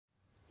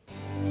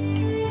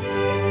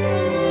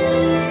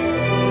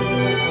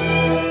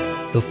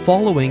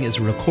following is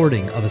a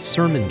recording of a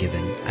sermon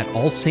given at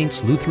All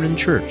Saints Lutheran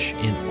Church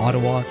in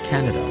Ottawa,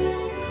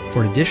 Canada.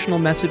 For additional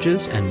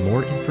messages and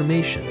more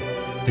information,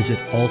 visit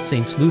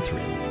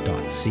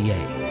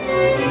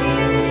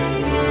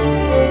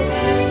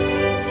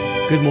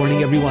allsaintslutheran.ca. Good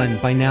morning, everyone.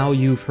 By now,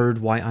 you've heard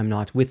why I'm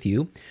not with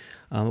you.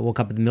 I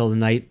woke up in the middle of the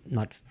night,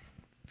 not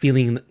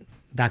feeling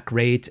that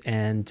great,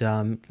 and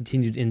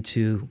continued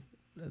into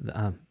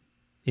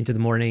the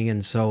morning,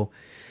 and so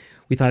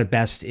we thought it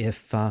best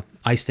if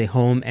I stay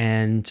home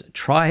and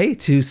try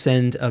to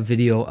send a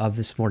video of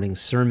this morning's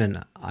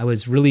sermon. I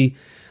was really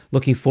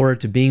looking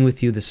forward to being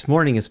with you this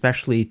morning,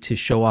 especially to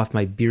show off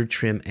my beard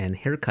trim and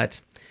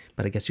haircut,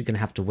 but I guess you're going to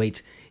have to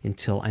wait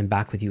until I'm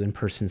back with you in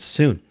person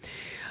soon.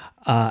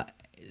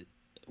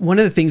 One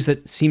of the things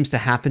that seems to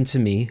happen to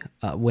me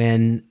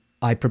when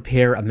I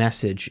prepare a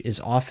message is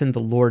often the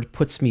Lord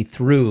puts me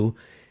through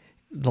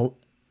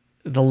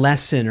the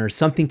lesson or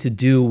something to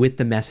do with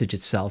the message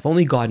itself.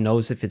 Only God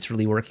knows if it's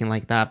really working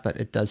like that, but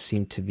it does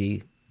seem to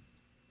be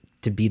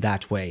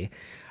that way.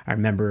 I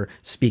remember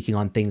speaking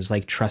on things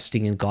like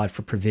trusting in God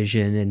for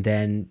provision, and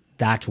then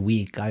that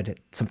week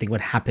something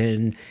would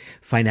happen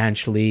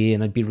financially,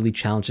 and I'd be really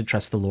challenged to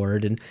trust the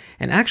Lord. And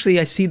actually,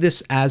 I see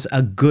this as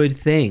a good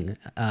thing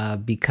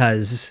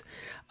because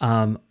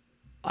I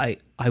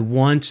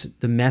want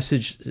the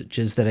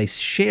messages that I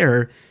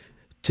share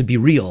to be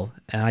real,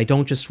 and I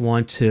don't just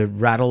want to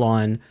rattle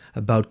on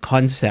about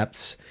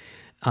concepts.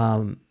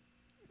 All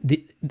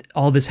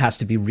this has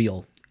to be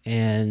real,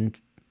 and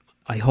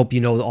I hope you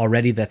know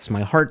already that's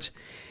my heart.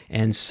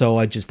 And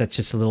so that's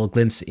just a little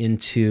glimpse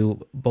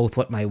into both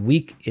what my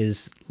week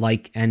is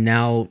like, and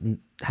now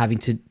having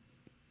to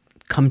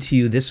come to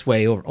you this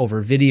way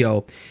over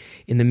video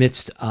in the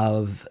midst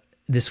of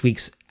this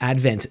week's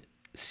Advent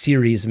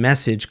series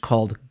message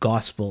called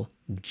Gospel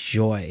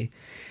Joy.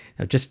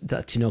 Now, just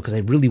to know, because I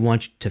really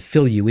want to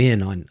fill you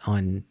in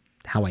on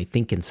how I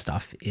think and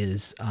stuff,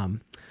 is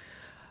on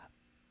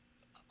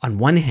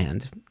one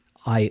hand,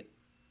 I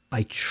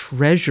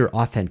treasure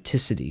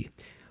authenticity,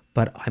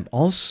 but I'm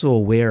also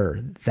aware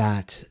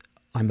that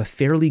I'm a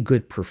fairly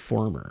good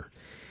performer.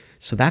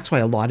 So that's why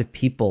a lot of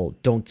people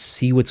don't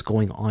see what's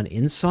going on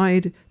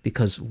inside,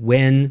 because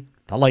when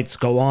the lights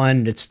go on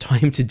and it's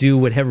time to do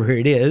whatever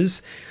it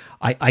is,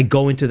 I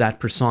go into that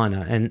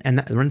persona, and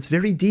that runs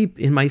very deep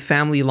in my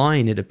family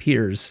line, it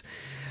appears.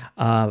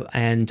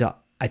 And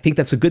I think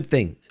that's a good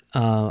thing.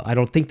 I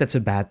don't think that's a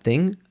bad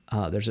thing.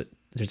 There's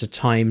a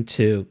time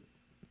to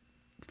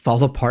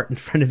fall apart in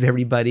front of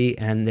everybody,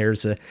 and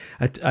there's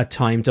a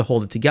time to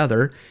hold it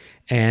together.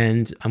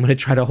 And I'm going to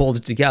try to hold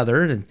it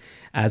together. And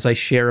as I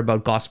share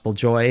about gospel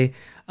joy,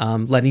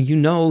 letting you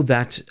know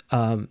that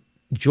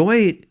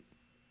joy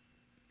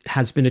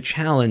has been a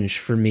challenge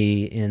for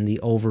me in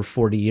the over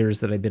 40 years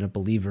that I've been a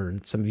believer.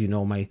 And some of you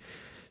know my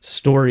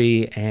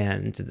story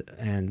and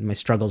my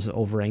struggles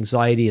over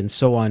anxiety and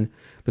so on.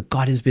 But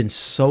God has been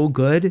so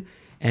good,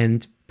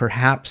 and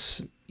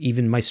perhaps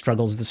even my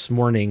struggles this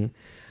morning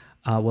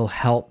will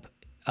help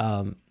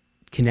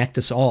connect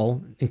us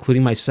all,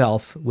 including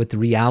myself, with the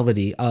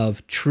reality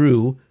of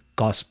true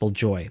gospel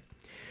joy.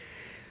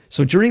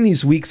 So during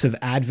these weeks of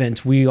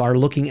Advent, we are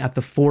looking at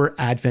the 4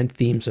 Advent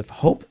themes of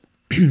hope,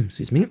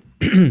 excuse me,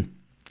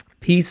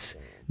 peace,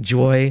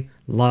 joy,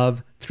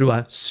 love, through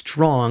a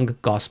strong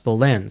gospel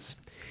lens.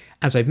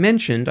 As I've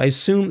mentioned, I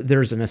assume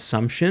there's an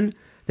assumption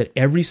that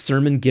every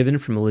sermon given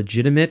from a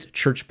legitimate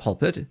church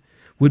pulpit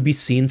would be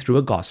seen through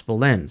a gospel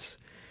lens.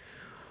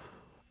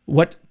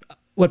 What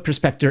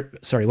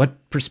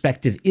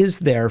perspective is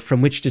there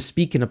from which to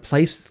speak in a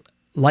place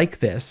like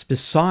this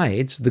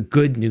besides the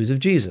good news of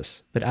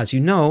Jesus? But as you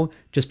know,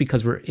 just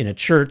because we're in a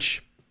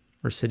church,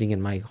 or sitting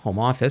in my home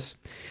office,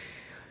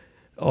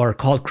 or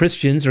called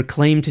Christians, or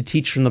claim to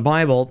teach from the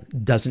Bible,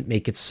 doesn't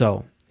make it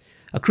so.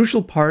 A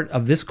crucial part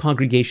of this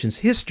congregation's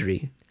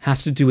history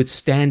has to do with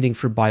standing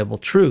for Bible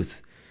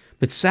truth.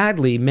 But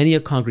sadly, many a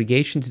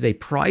congregation today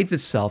prides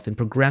itself in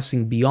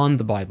progressing beyond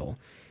the Bible,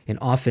 and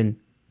often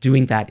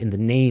doing that in the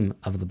name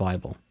of the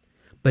Bible,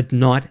 but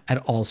not at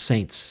All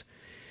Saints.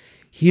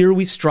 Here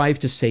we strive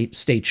to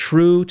stay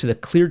true to the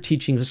clear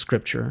teaching of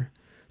Scripture.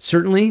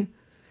 Certainly,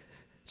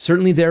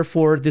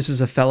 therefore, this is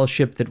a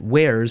fellowship that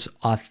wears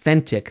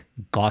authentic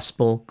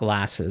gospel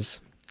glasses.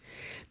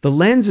 The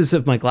lenses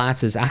of my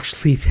glasses,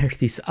 actually, they're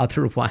these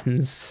other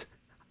ones.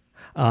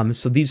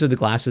 So these are the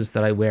glasses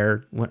that I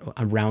wear when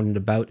I'm round and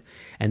about,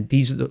 and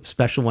these are the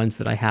special ones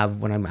that I have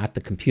when I'm at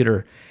the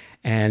computer.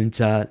 And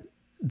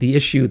the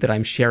issue that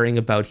I'm sharing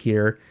about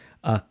here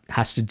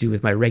has to do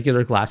with my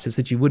regular glasses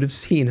that you would have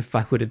seen if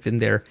I would have been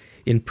there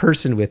in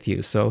person with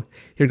you. So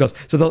here goes.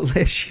 So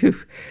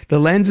the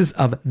lenses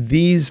of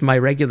these, my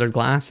regular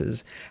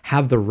glasses,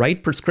 have the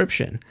right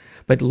prescription,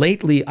 but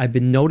lately I've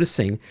been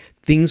noticing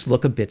things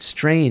look a bit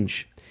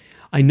strange.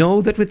 I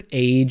know that with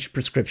age,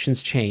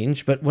 prescriptions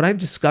change, but what I've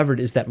discovered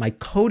is that my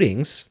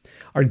coatings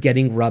are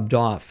getting rubbed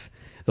off.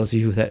 Those of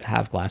you that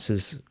have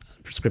glasses,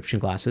 prescription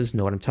glasses,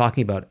 know what I'm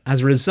talking about.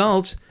 As a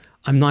result,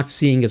 I'm not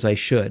seeing as I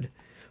should.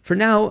 For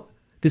now,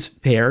 This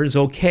pair is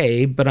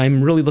okay, but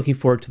I'm really looking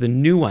forward to the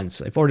new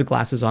ones. I've ordered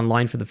glasses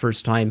online for the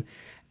first time,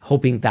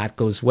 hoping that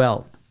goes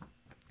well.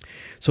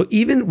 So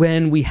even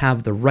when we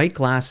have the right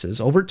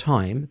glasses, over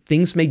time,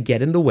 things may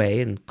get in the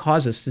way and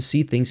cause us to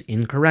see things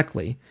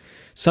incorrectly.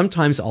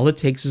 Sometimes all it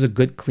takes is a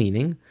good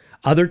cleaning.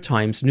 Other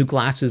times, new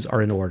glasses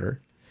are in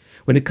order.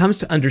 When it comes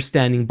to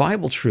understanding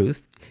Bible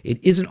truth, it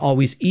isn't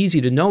always easy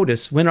to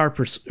notice when our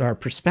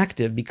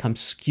perspective becomes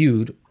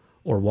skewed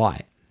or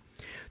why.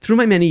 Through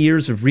my many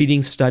years of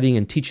reading, studying,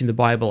 and teaching the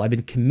Bible, I've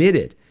been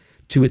committed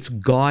to its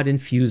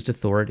God-infused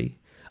authority.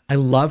 I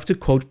love to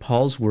quote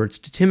Paul's words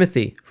to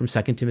Timothy from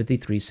 2 Timothy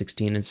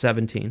 3:16 and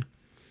 17.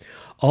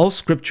 All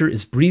Scripture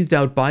is breathed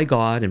out by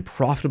God and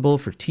profitable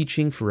for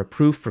teaching, for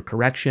reproof, for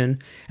correction,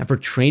 and for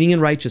training in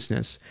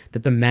righteousness,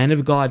 that the man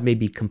of God may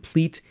be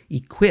complete,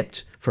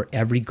 equipped for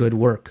every good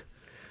work.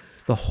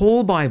 The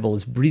whole Bible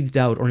is breathed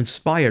out or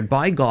inspired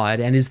by God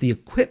and is the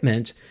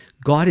equipment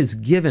God has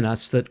given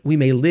us so that we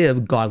may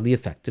live godly,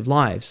 effective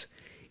lives.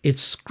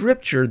 It's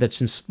Scripture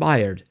that's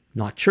inspired,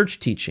 not church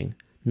teaching,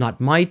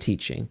 not my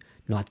teaching,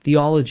 not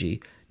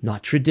theology,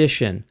 not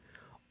tradition.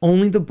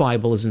 Only the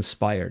Bible is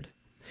inspired.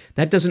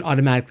 That doesn't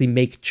automatically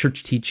make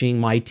church teaching,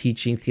 my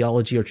teaching,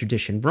 theology, or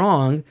tradition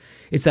wrong.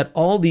 It's that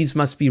all these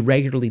must be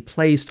regularly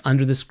placed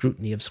under the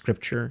scrutiny of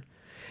Scripture.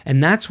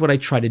 And that's what I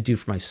try to do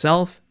for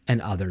myself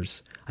and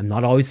others. I'm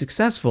not always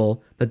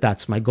successful, but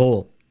that's my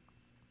goal.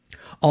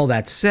 All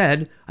that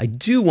said, I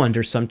do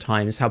wonder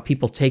sometimes how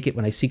people take it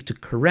when I seek to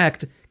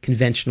correct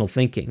conventional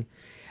thinking.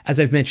 As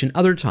I've mentioned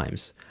other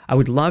times, I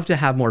would love to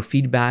have more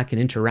feedback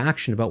and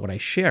interaction about what I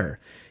share.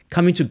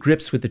 Coming to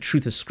grips with the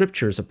truth of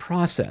Scripture is a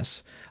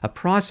process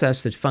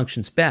that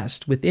functions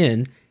best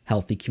within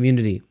healthy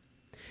community.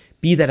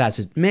 Be that as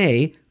it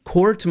may,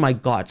 core to my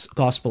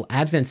Gospel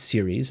Advent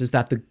series is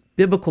that the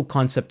biblical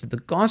concept of the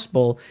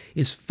gospel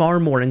is far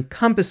more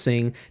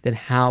encompassing than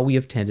how we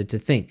have tended to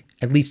think,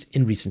 at least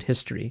in recent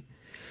history.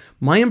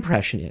 My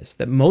impression is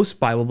that most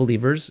Bible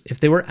believers, if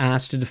they were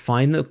asked to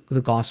define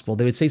the gospel,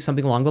 they would say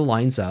something along the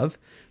lines of,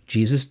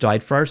 Jesus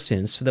died for our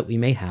sins so that we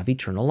may have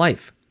eternal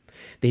life.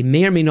 They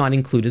may or may not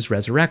include his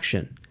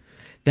resurrection.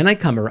 Then I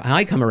come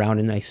around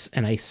and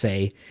I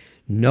say,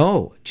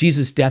 no,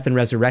 Jesus' death and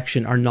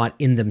resurrection are not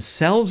in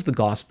themselves the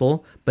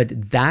gospel,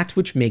 but that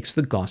which makes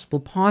the gospel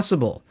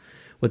possible.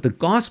 What the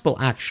gospel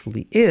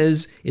actually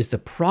is the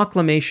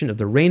proclamation of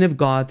the reign of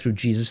God through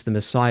Jesus the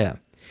Messiah.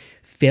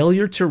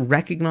 Failure to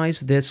recognize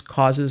this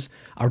causes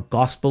our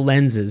gospel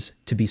lenses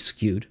to be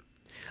skewed.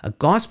 A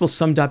gospel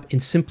summed up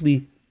in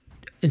simply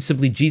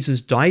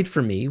Jesus died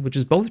for me, which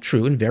is both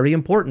true and very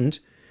important,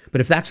 but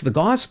if that's the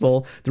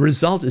gospel, the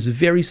result is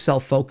very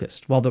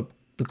self-focused, while the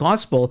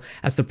gospel,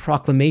 as the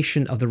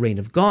proclamation of the reign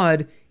of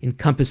God,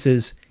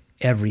 encompasses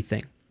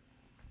everything.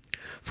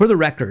 For the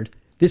record,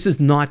 this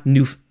is not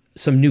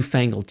some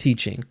newfangled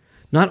teaching.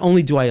 Not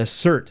only do I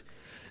assert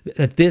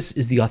that this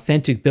is the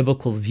authentic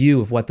biblical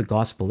view of what the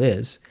gospel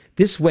is,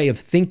 this way of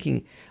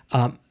thinking,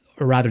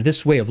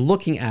 this way of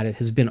looking at it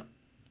has been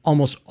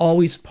almost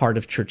always part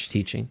of church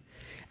teaching.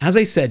 As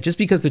I said, just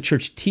because the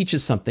church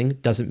teaches something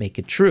doesn't make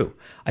it true.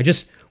 I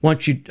don't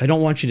want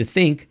you to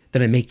think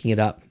that I'm making it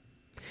up.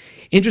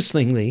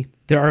 Interestingly,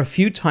 there are a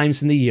few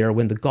times in the year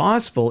when the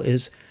gospel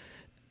is,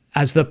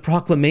 as the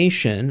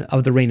proclamation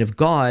of the reign of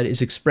God,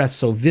 is expressed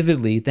so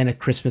vividly than at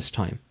Christmas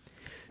time.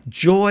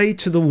 Joy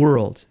to the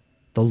world,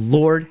 the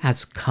Lord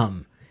has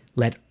come.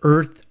 Let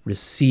earth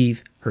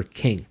receive her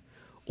King.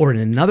 Or in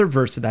another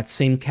verse of that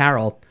same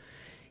carol,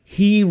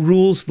 he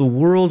rules the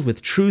world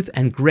with truth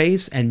and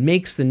grace and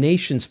makes the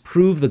nations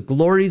prove the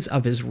glories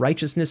of his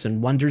righteousness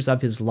and wonders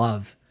of his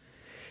love.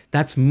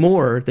 That's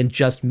more than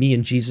just me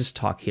and Jesus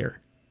talk here.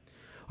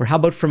 Or how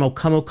about from O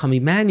come,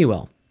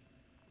 Emmanuel?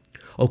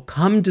 O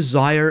come,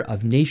 desire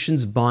of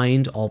nations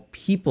bind, all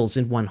peoples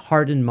in one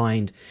heart and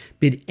mind.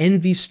 Bid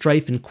envy,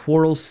 strife, and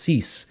quarrels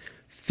cease.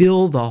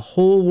 Fill the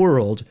whole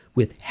world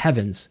with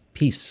heaven's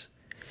peace.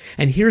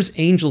 And here's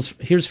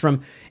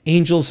from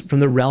angels from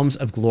the realms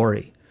of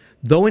glory.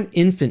 Though an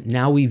infant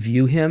now we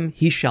view him,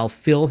 he shall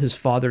fill his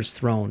Father's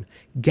throne.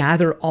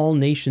 Gather all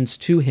nations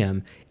to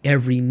him,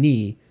 every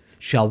knee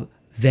shall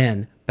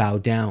then bow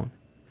down.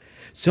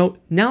 So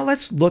now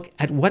let's look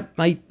at what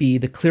might be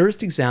the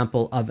clearest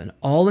example of an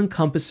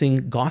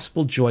all-encompassing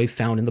gospel joy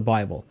found in the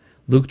Bible.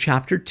 Luke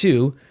chapter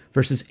 2,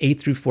 verses 8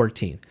 through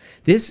 14.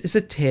 This is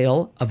a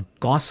tale of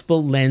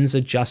gospel lens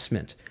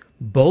adjustment,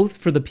 both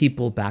for the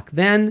people back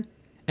then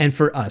and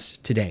for us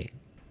today.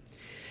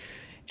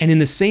 And in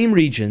the same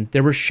region,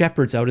 there were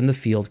shepherds out in the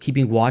field,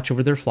 keeping watch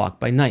over their flock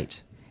by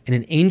night. And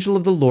an angel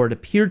of the Lord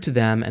appeared to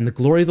them, and the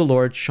glory of the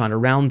Lord shone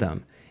around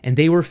them, and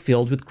they were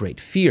filled with great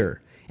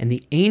fear. And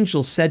the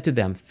angel said to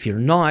them, Fear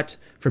not,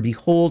 for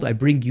behold, I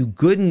bring you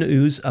good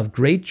news of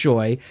great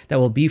joy that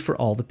will be for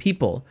all the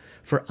people.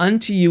 For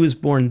unto you is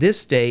born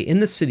this day in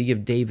the city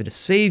of David a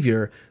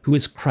Savior, who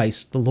is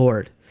Christ the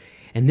Lord.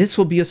 And this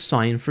will be a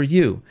sign for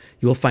you.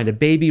 You will find a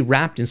baby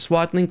wrapped in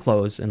swaddling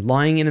clothes and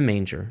lying in a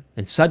manger.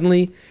 And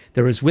suddenly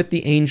there was with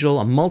the angel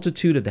a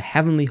multitude of the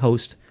heavenly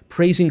host,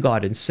 praising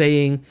God and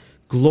saying,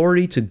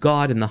 Glory to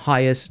God in the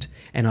highest,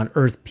 and on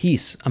earth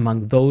peace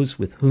among those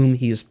with whom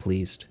he is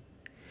pleased.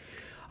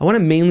 I want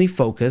to mainly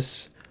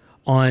focus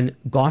on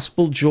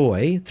gospel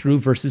joy through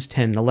verses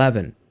 10 and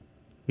 11.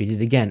 Read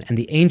it again. And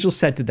the angel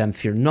said to them,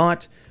 Fear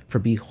not, for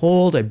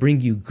behold, I bring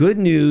you good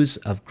news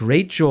of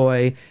great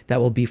joy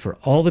that will be for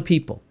all the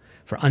people.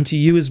 For unto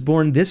you is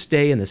born this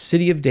day in the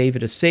city of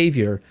David a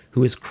Savior,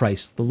 who is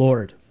Christ the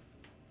Lord.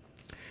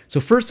 So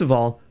first of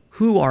all,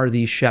 who are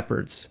these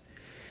shepherds?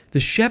 The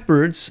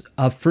shepherds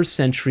of first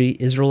century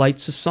Israelite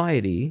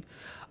society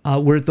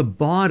were at the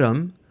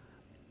bottom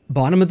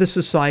of the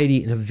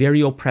society in a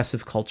very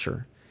oppressive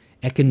culture.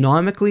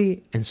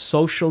 Economically and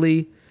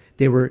socially,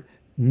 they were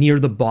near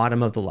the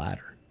bottom of the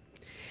ladder.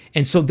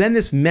 And so then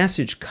this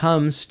message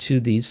comes to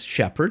these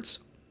shepherds,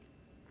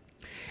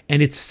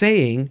 and it's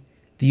saying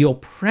the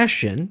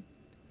oppression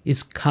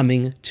is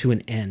coming to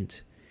an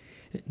end.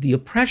 The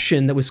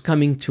oppression that was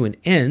coming to an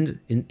end,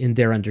 in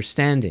their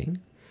understanding,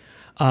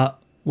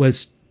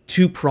 was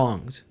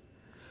two-pronged.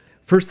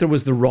 First, there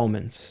was the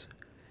Romans.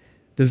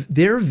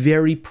 Their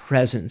very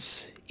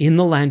presence in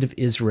the land of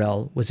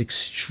Israel was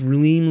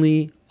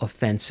extremely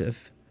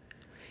offensive.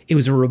 It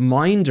was a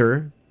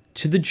reminder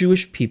to the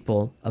Jewish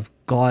people of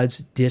God's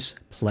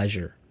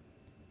displeasure.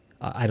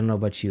 I don't know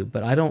about you,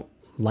 but I don't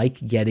like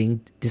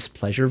getting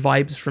displeasure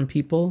vibes from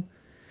people,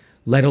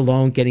 let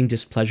alone getting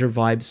displeasure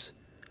vibes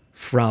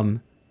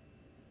from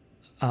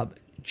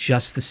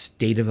just the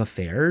state of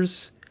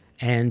affairs.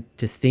 And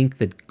to think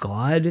that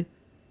God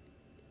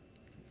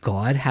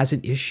has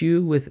an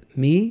issue with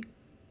me,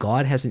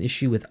 God has an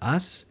issue with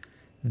us,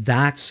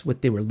 that's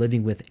what they were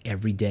living with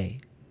every day.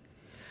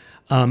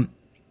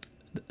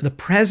 The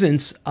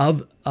presence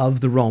of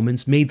the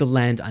Romans made the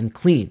land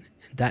unclean.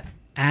 That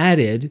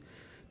added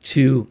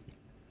to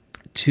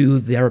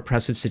their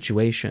oppressive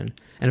situation.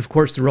 And of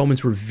course, the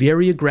Romans were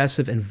very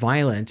aggressive and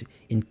violent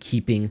in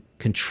keeping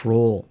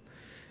control.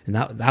 And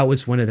that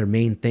was one of their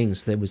main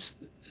things. That was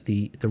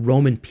the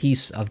Roman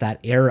peace of that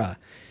era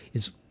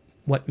is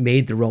what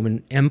made the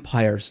Roman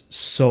Empire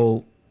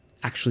so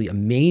actually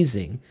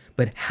amazing.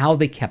 But how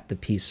they kept the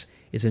peace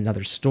is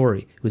another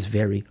story. It was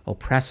very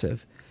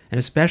oppressive, and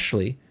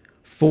especially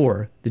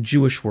for the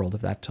Jewish world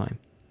of that time.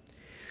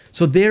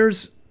 So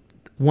there's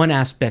one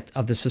aspect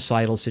of the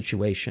societal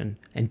situation,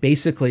 and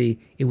basically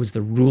it was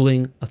the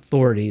ruling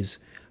authorities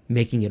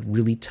making it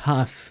really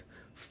tough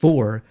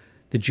for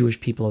the Jewish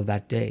people of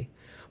that day.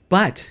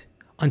 But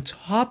on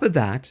top of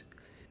that,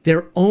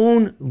 their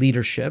own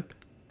leadership,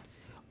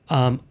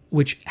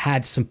 which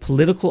had some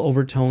political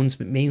overtones,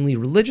 but mainly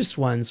religious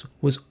ones,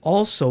 was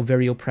also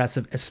very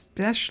oppressive,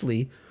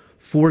 especially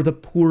for the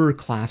poorer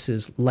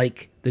classes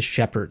like the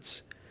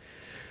shepherds.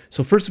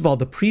 So first of all,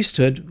 the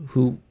priesthood,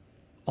 who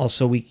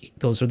also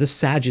those are the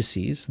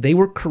Sadducees, they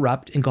were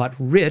corrupt and got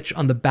rich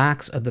on the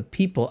backs of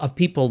people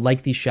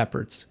like these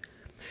shepherds.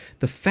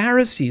 The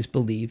Pharisees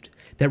believed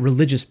that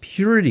religious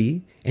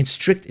purity and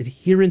strict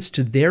adherence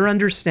to their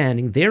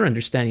understanding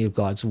of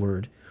God's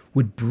word,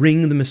 would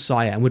bring the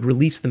Messiah and would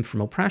release them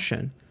from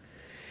oppression.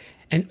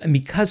 And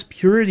because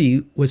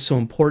purity was so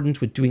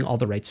important with doing all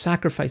the right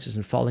sacrifices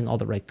and following all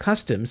the right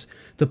customs,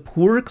 the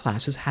poorer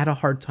classes had a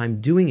hard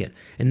time doing it.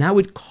 And that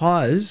would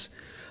cause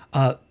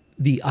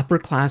the upper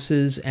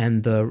classes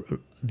and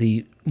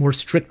the more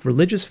strict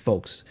religious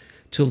folks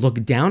to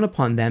look down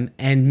upon them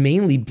and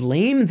mainly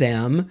blame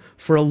them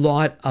for a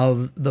lot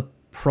of the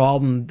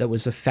problem that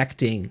was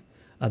affecting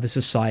the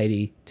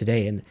society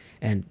today.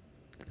 And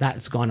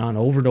that's gone on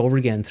over and over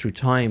again through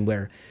time,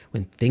 where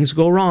when things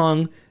go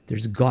wrong,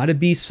 there's got to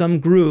be some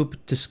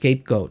group to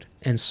scapegoat.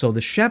 And so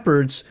the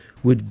shepherds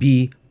would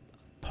be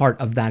part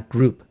of that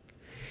group.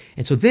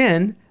 And so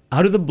then,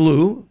 out of the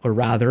blue, or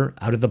rather,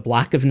 out of the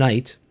black of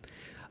night,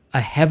 a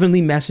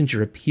heavenly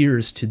messenger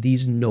appears to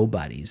these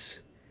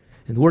nobodies.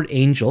 And the word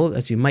angel,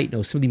 as you might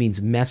know, simply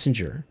means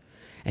messenger.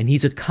 And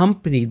he's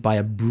accompanied by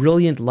a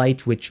brilliant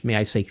light, which, may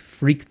I say,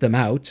 freaked them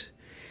out.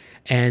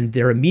 And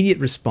their immediate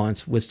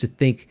response was to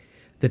think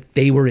that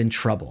they were in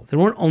trouble. They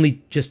weren't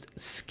only just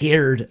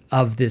scared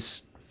of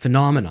this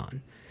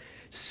phenomenon,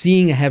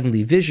 seeing a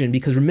heavenly vision,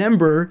 because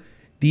remember,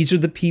 these are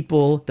the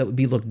people that would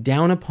be looked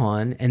down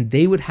upon, and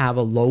they would have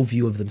a low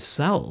view of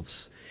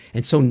themselves.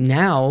 And so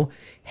now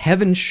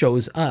heaven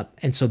shows up,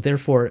 and so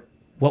therefore,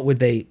 what would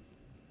they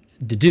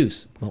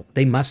deduce? Well,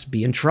 they must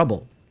be in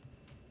trouble.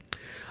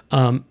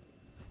 And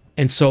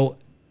so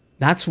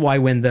that's why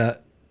when the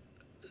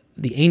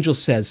angel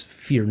says,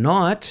 "Fear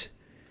not,"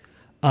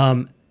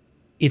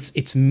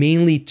 it's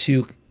mainly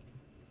to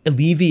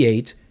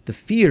alleviate the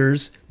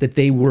fears that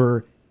they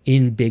were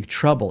in big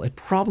trouble. It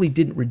probably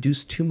didn't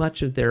reduce too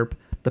much of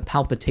the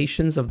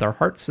palpitations of their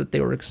hearts that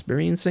they were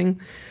experiencing,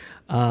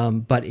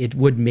 but it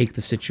would make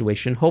the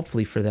situation,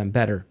 hopefully, for them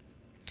better.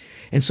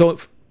 And so,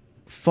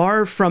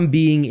 far from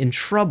being in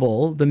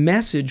trouble, the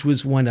message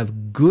was one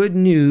of good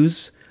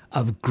news,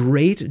 of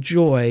great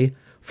joy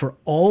for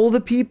all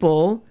the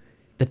people,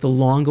 that the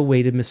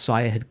long-awaited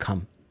Messiah had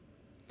come.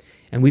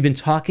 And we've been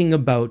talking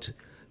about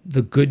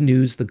the good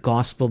news, the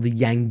gospel, the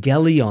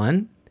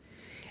Evangelion,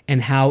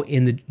 and how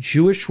in the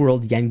Jewish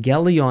world,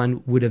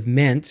 Evangelion would have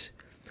meant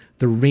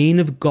the reign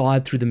of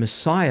God through the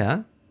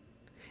Messiah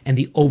and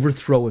the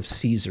overthrow of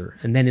Caesar.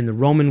 And then in the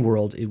Roman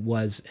world, it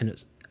was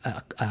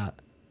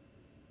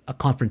a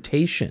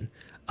confrontation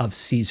of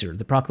Caesar.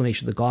 The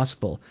proclamation of the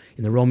gospel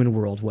in the Roman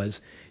world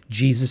was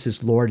Jesus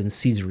is Lord and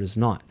Caesar is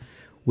not.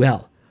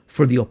 Well,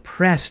 for the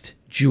oppressed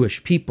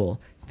Jewish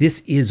people,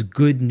 this is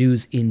good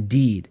news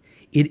indeed.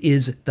 It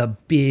is the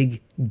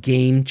big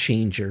game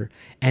changer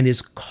and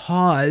is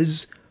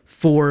cause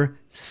for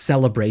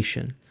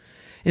celebration.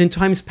 And in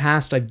times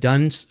past, I've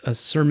done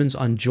sermons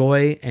on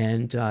joy,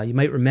 and you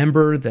might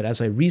remember that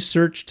as I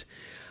researched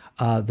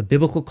the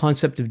biblical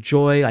concept of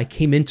joy, I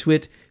came into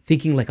it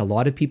thinking, like a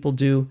lot of people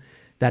do,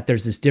 that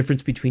there's this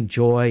difference between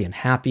joy and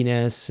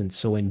happiness. And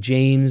so in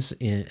James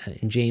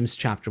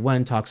chapter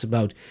 1 talks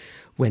about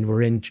when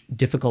we're in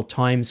difficult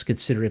times,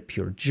 consider it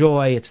pure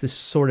joy. It's this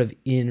sort of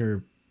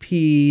inner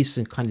peace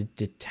and kind of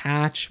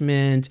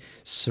detachment,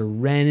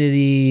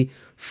 serenity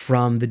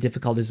from the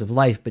difficulties of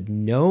life. But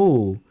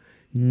no,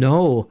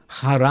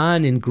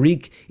 charan in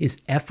Greek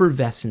is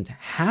effervescent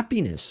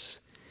happiness.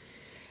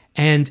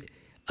 And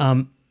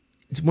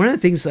it's one of the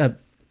things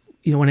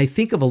when I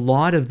think of a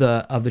lot of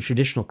the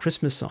traditional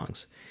Christmas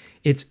songs,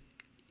 it's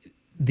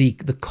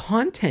the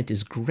content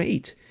is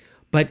great,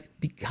 but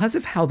because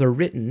of how they're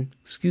written,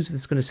 excuse me,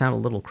 this is going to sound a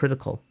little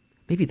critical.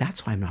 Maybe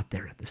that's why I'm not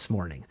there this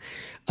morning.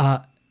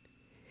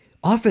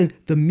 Often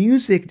the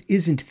music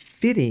isn't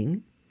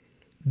fitting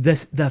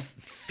the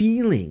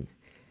feeling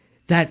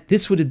that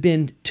this would have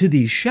been to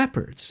these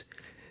shepherds.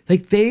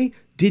 Like they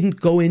didn't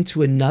go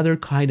into another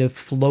kind of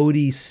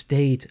floaty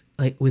state,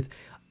 like with,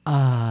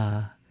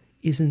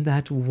 isn't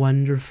that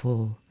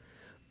wonderful?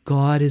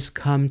 God has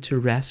come to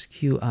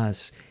rescue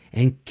us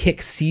and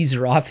kick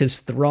Caesar off his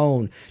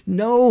throne.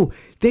 No,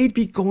 they'd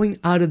be going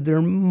out of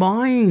their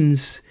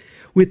minds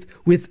with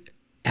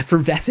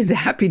effervescent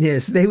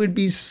happiness. They would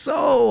be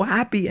so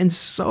happy and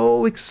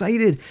so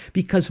excited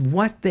because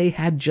what they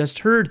had just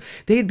heard.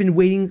 They had been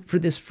waiting for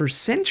this for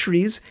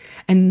centuries,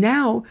 and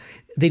now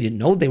they didn't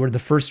know they were the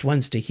first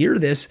ones to hear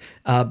this,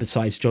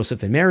 besides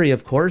Joseph and Mary,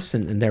 of course,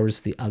 and there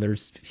was the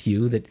others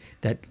few that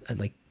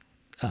like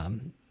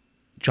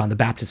John the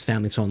Baptist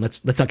family and so on.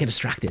 Let's not get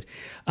distracted.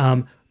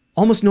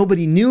 Almost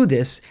nobody knew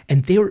this,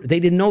 and they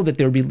didn't know that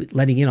they would be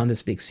letting in on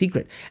this big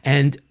secret.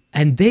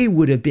 And they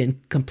would have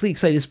been completely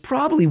excited. It's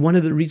probably one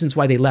of the reasons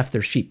why they left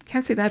their sheep.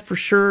 Can't say that for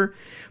sure,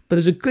 but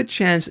there's a good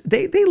chance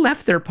they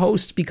left their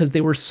post because they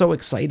were so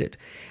excited.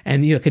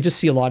 And I could just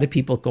see a lot of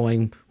people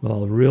going,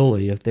 well,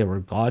 really, if they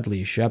were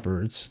godly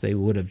shepherds, they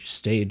would have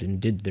stayed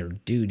and did their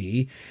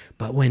duty.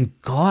 But when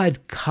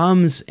God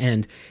comes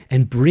and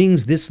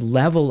brings this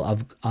level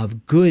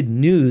of good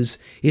news,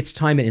 it's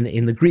time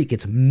in the Greek,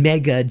 it's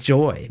mega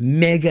joy,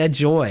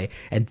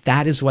 and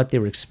that is what they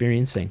were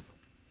experiencing.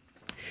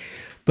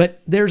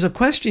 But there's a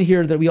question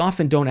here that we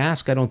often don't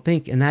ask, I don't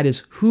think, and that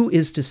is, who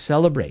is to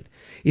celebrate?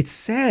 It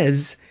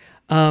says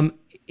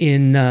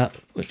in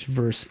which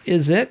verse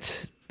is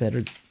it?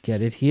 Better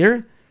get it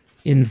here.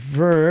 In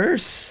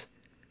verse,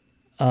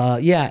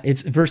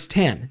 it's verse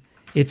 10.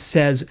 It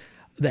says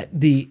that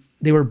the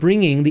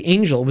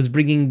angel was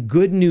bringing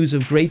good news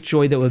of great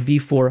joy that would be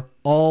for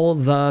all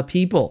the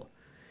people.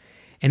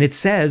 And it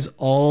says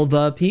all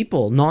the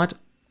people, not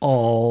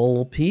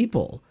all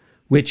people,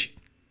 which,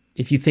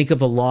 if you think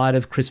of a lot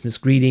of Christmas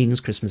greetings,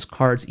 Christmas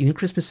cards, even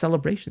Christmas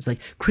celebrations, like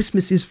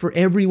Christmas is for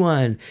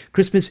everyone.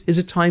 Christmas is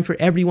a time for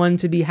everyone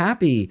to be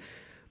happy.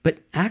 But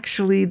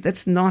actually,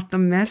 that's not the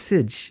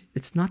message.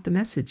 It's not the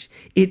message.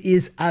 It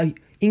is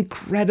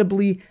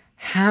incredibly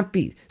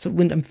happy. So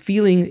when I'm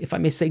feeling, if I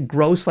may say,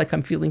 gross like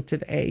I'm feeling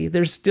today,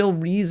 there's still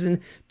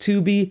reason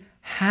to be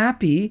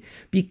happy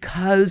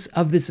because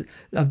of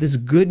this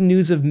good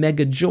news of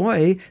mega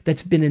joy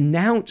that's been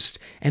announced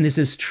and is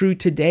as true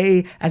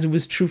today as it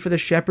was true for the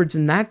shepherds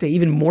in that day,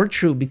 even more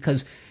true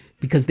because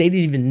they didn't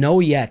even know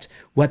yet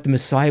what the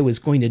Messiah was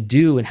going to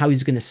do and how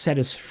he's going to set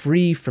us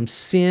free from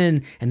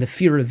sin and the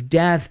fear of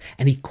death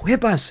and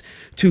equip us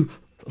to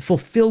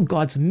fulfill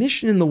God's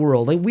mission in the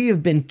world. Like, we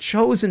have been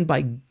chosen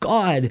by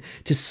God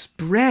to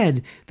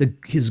spread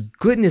his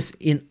goodness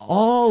in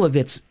all of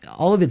its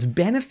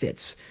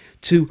benefits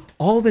to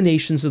all the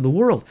nations of the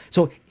world.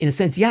 So in a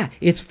sense, yeah,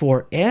 it's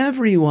for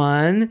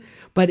everyone,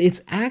 but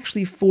it's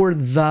actually for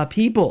the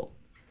people,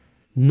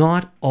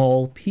 not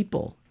all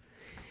people.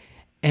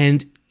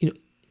 And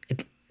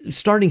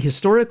starting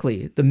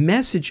historically, the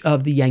message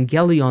of the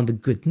Evangelion, the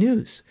good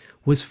news,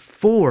 was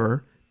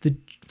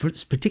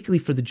particularly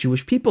for the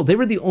Jewish people. They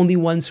were the only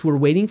ones who were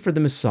waiting for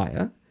the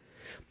Messiah,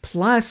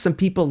 plus some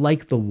people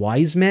like the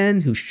wise men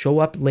who show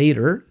up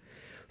later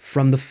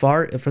from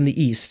the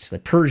east,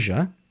 like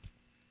Persia,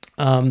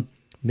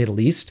 Middle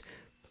East,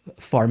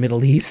 far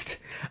Middle East,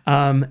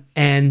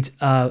 and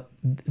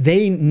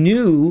they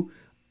knew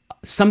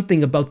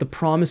something about the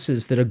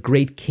promises that a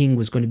great king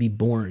was going to be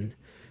born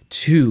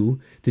to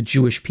the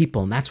Jewish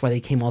people, and that's why they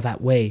came all that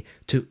way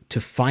to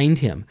find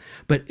him.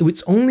 But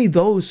it's only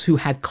those who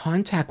had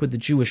contact with the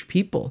Jewish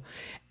people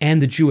and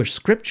the Jewish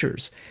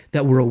scriptures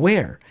that were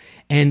aware.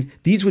 And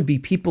these would be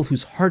people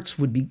whose hearts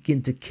would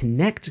begin to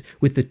connect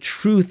with the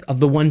truth of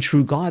the one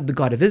true God, the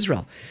God of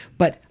Israel.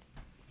 But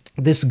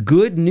this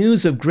good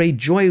news of great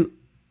joy,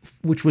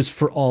 which was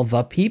for all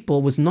the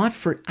people, was not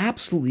for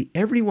absolutely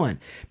everyone.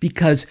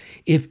 Because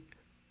if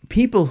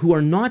people who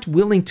are not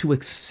willing to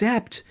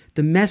accept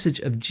the message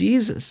of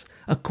Jesus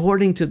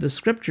according to the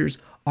scriptures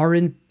are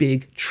in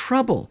big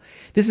trouble.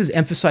 This is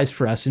emphasized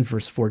for us in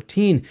verse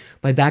 14.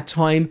 By that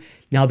time,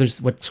 now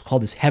there's what's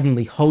called this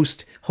heavenly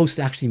host. Host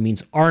actually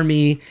means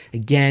army.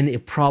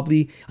 Again,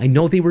 I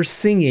know they were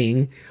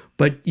singing,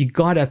 but you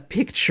got to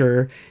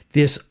picture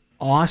this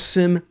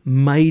awesome,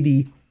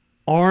 mighty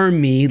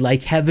army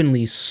like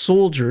heavenly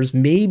soldiers.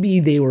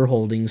 Maybe they were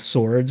holding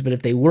swords, but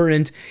if they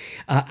weren't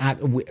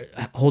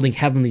holding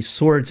heavenly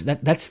swords,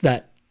 that's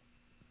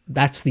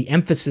the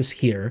emphasis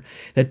here,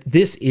 that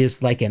this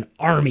is like an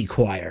army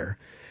choir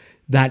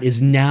that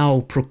is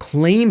now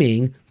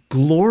proclaiming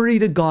glory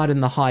to God in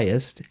the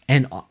highest,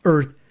 and on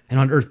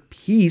earth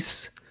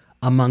peace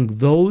among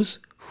those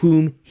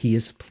whom he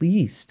is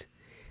pleased.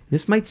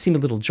 This might seem a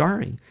little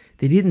jarring.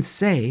 They didn't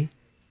say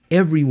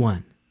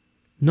everyone,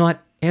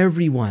 not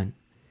everyone.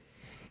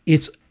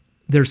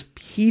 There's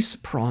peace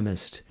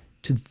promised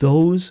to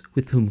those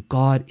with whom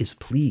God is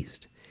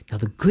pleased. Now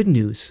the good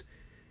news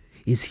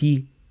is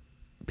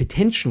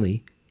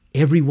potentially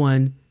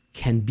everyone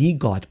can be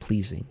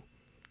God-pleasing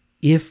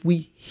if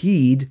we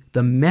heed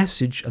the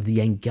message of the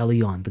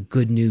Evangelion, the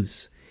good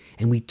news,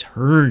 and we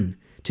turn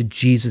to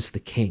Jesus the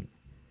King.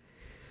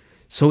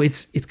 So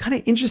it's kind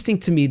of interesting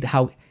to me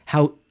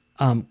how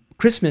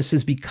Christmas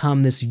has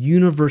become this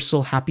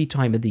universal happy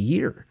time of the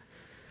year.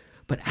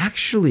 But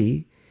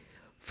actually,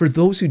 for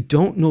those who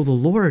don't know the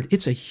Lord,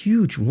 it's a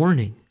huge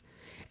warning.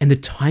 And the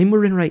time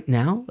we're in right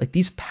now, like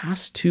these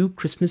past 2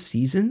 Christmas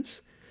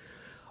seasons,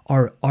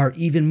 are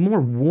even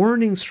more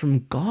warnings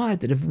from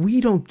God that if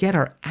we don't get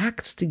our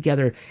acts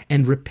together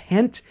and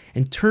repent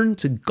and turn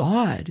to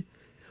God,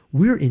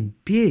 we're in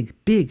big,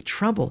 big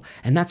trouble.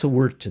 And that's a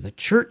word to the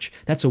church.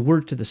 That's a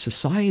word to the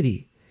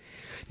society.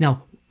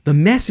 Now, the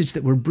message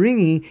that we're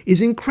bringing is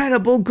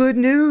incredible good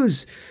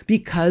news,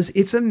 because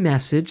it's a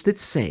message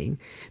that's saying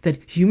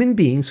that human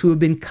beings who have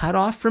been cut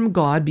off from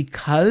God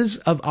because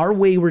of our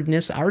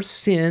waywardness, our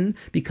sin,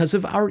 because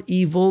of our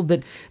evil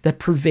that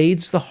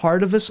pervades the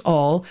heart of us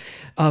all,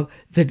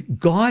 that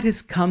God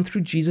has come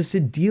through Jesus to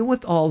deal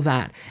with all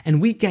that.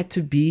 And we get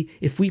to be,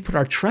 if we put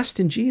our trust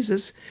in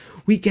Jesus,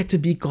 we get to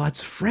be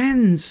God's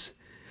friends.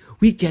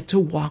 We get to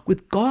walk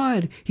with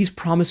God. He's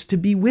promised to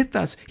be with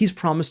us. He's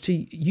promised to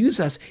use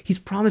us. He's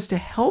promised to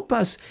help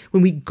us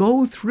when we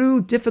go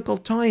through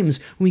difficult times,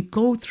 when we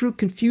go through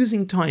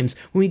confusing times,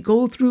 when we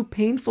go through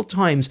painful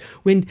times,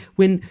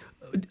 when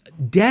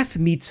death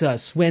meets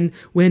us, when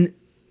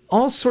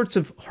all sorts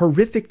of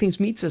horrific things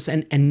meets us.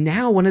 And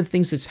now one of the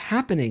things that's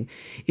happening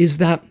is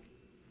that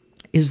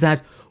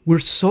we're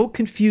so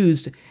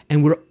confused,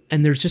 and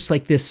there's just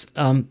like this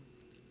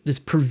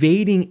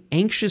pervading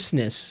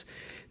anxiousness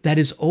that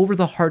is over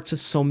the hearts of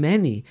so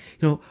many.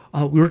 We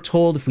were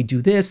told if we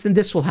do this, then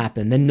this will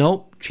happen. Then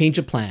nope, change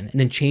a plan, and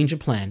then change a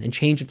plan, and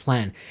change a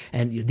plan.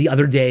 And the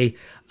other day,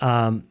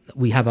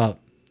 we have a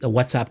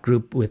WhatsApp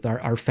group with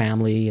our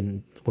family,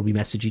 and where we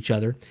message each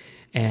other.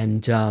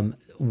 And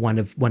one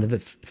of the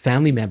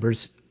family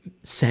members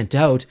sent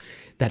out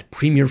that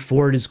Premier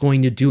Ford is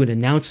going to do an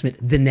announcement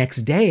the next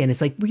day. And it's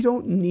like, we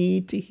don't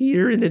need to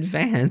hear in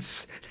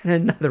advance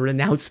that another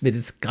announcement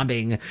is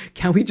coming.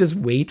 Can't we just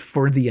wait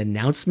for the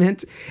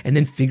announcement and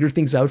then figure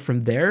things out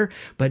from there?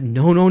 But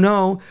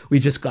no. We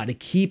just got to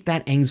keep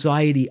that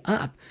anxiety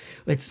up.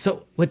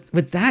 So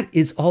what that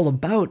is all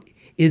about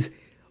is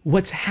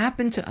what's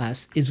happened to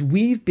us is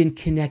we've been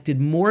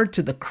connected more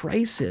to the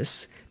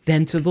crisis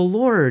than to the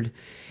Lord.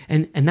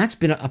 And that's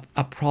been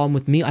a problem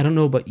with me. I don't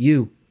know about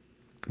you,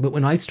 but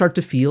when I start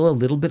to feel a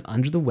little bit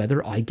under the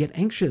weather, I get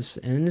anxious.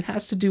 And it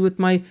has to do with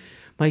my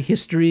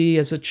history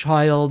as a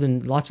child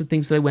and lots of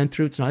things that I went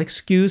through. It's not an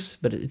excuse,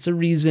 but it's a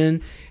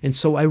reason. And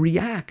so I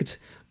react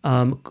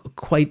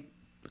quite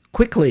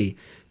quickly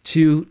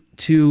to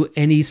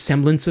any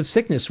semblance of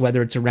sickness,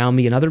 whether it's around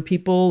me and other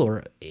people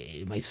or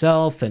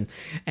myself, and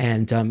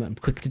I'm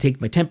quick to take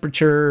my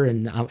temperature,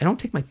 and I don't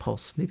take my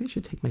pulse. Maybe I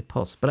should take my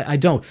pulse, but I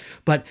don't.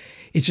 But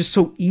it's just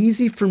so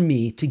easy for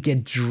me to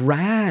get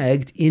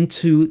dragged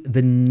into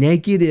the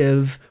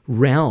negative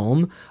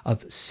realm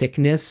of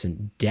sickness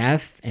and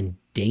death and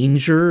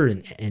danger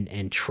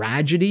and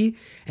tragedy.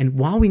 And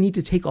while we need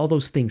to take all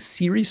those things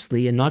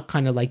seriously and not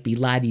kind of like be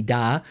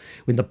la-di-da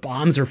when the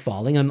bombs are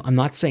falling, I'm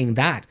not saying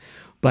that,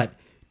 but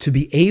to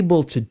be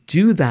able to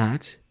do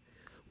that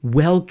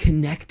well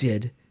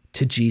connected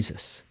to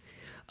Jesus.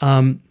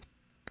 And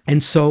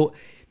so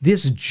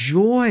this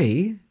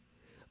joy,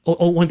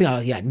 one thing,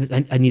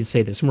 I need to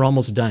say this, and we're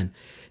almost done,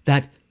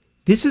 that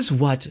this is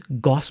what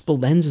gospel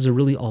lenses are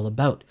really all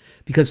about.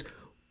 Because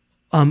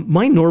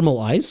My normal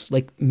eyes,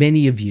 like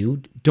many of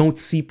you, don't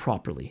see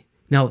properly.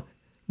 Now,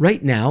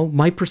 right now,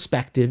 my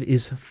perspective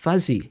is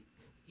fuzzy.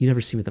 You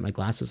never see me without my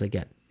glasses. I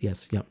get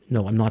yes,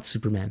 no, I'm not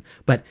Superman,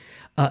 but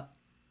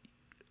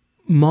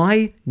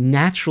my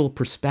natural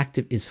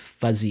perspective is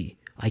fuzzy.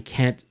 I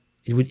can't.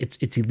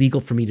 It's illegal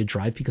for me to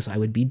drive because I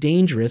would be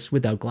dangerous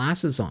without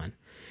glasses on.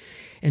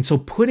 And so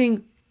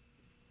putting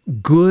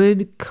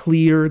good,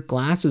 clear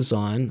glasses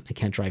on, I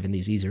can't drive in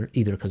these either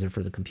because they're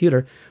for the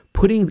computer.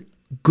 Putting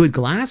good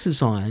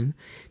glasses on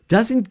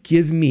doesn't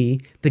give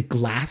me the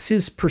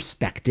glasses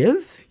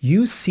perspective.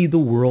 You see the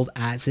world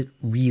as it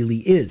really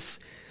is.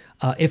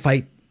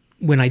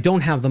 When I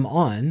don't have them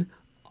on,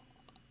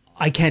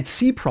 I can't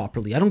see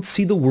properly. I don't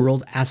see the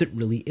world as it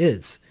really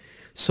is.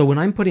 So when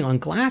I'm putting on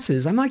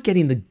glasses, I'm not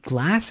getting the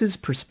glasses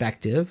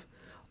perspective.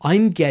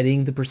 I'm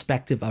getting the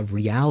perspective of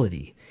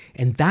reality.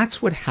 And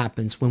that's what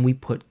happens when we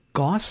put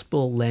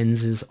gospel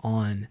lenses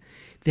on.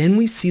 Then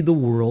we see the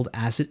world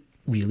as it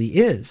really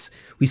is.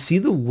 We see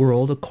the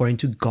world according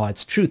to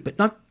God's truth, but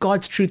not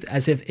God's truth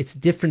as if it's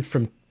different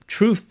from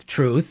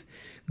truth.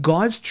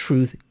 God's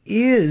truth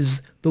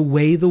is the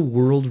way the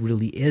world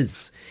really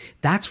is.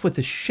 That's what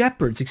the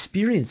shepherds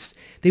experienced.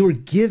 They were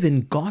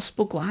given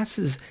gospel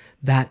glasses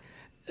that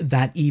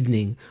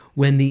evening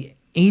when the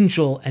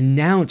angel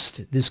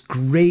announced this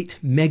great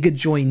mega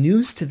joy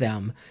news to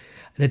them,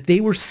 that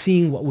they were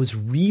seeing what was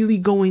really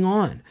going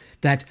on,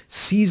 that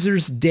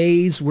Caesar's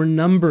days were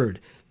numbered,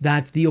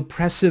 that the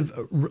oppressive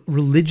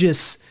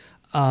religious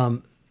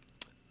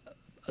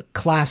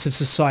class of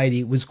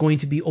society was going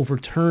to be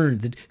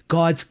overturned, that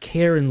God's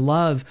care and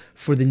love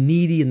for the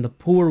needy and the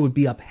poor would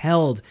be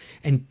upheld,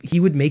 and he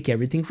would make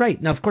everything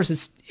right. Now, of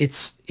course,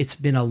 it's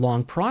been a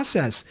long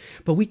process,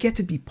 but we get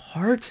to be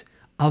part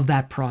of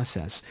that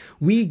process.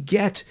 We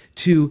get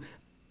to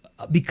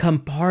become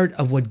part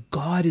of what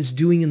God is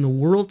doing in the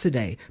world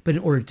today. But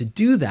in order to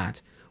do that,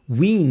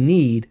 we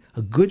need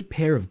a good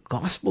pair of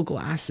gospel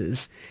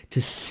glasses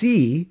to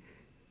see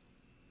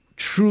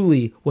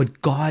truly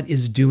what God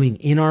is doing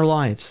in our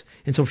lives.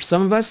 And so for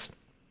some of us,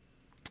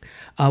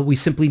 we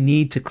simply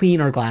need to clean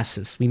our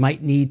glasses. We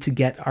might need to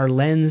get our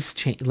lens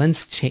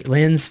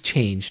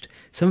changed.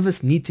 Some of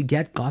us need to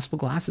get gospel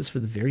glasses for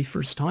the very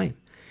first time.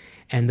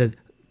 And the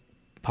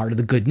part of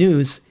the good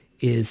news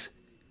is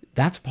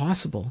that's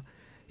possible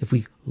if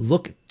we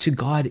look to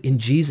God in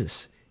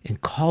Jesus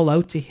and call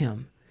out to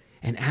him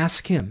and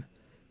ask him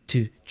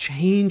to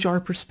change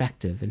our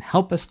perspective and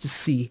help us to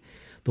see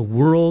the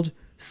world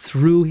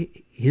through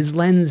his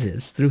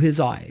lenses, through his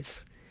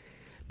eyes,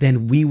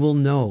 then we will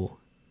know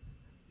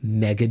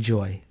mega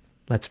joy.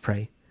 Let's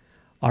pray.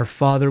 Our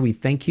Father, we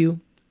thank you.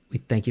 We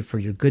thank you for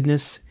your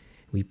goodness.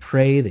 We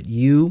pray that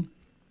you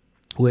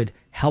would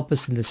help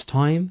us in this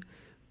time.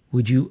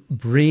 Would you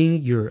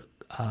bring your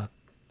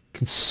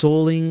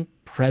consoling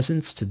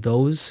presence to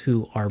those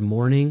who are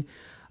mourning?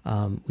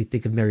 We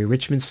think of Mary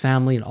Richmond's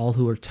family and all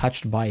who are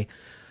touched by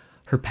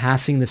her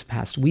passing this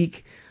past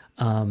week,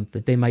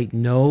 that they might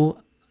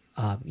know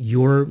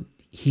your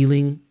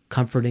healing,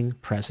 comforting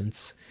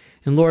presence.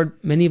 And Lord,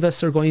 many of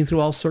us are going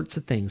through all sorts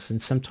of things,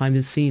 and sometimes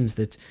it seems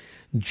that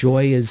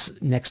joy is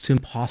next to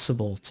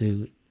impossible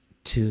to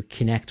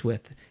connect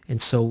with.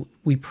 And so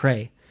we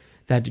pray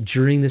that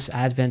during this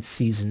Advent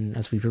season,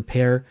 as we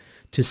prepare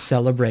to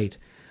celebrate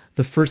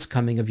the first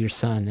coming of your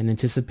Son and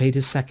anticipate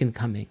his second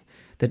coming,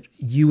 that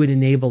you would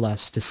enable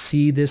us to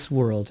see this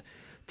world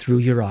through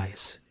your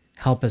eyes.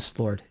 Help us,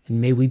 Lord, and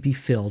may we be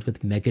filled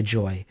with mega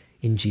joy.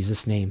 In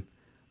Jesus' name,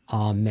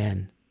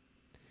 amen.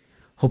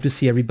 Hope to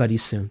see everybody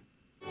soon.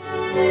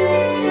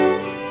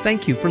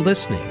 Thank you for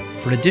listening.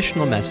 For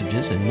additional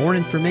messages and more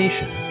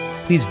information,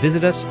 please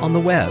visit us on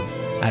the web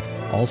at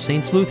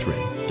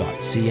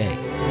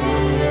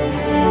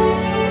allsaintslutheran.ca.